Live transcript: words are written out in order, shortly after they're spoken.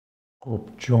خب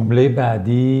جمله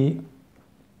بعدی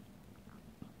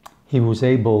He was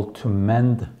able to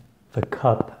mend the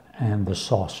cup and the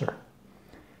saucer.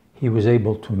 He was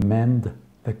able to mend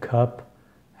the cup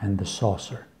and the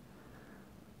saucer.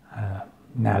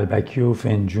 نلبکی و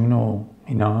فنجون و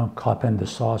اینا cup and the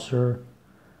saucer.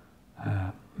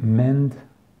 mend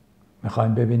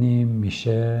میخوایم ببینیم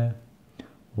میشه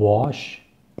wash,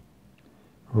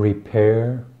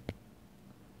 repair,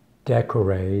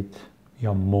 decorate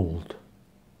یا mold.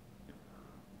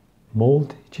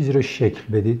 mold چیزی رو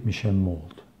شکل بدید میشه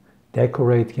mold.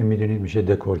 decorate که میدونید میشه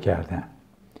دکور کردن.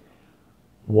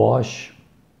 wash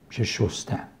میشه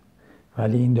شستن.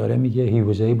 ولی این داره میگه he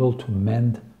was able to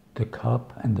mend the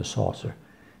cup and the saucer.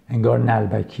 انگار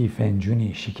نلبکی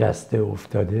فنجونی شکسته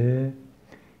افتاده،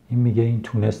 این میگه این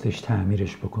تونستش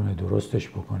تعمیرش بکنه، درستش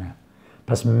بکنه.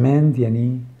 پس mend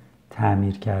یعنی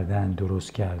تعمیر کردن،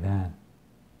 درست کردن.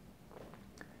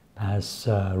 پس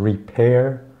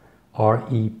repair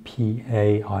R-E-P-A-I-R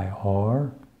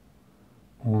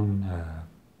اون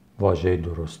واژه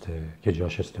درسته که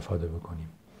جاش استفاده بکنیم.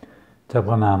 طبق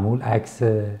معمول عکس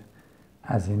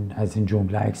از این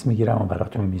جمله عکس میگیرم و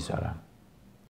براتون میذارم.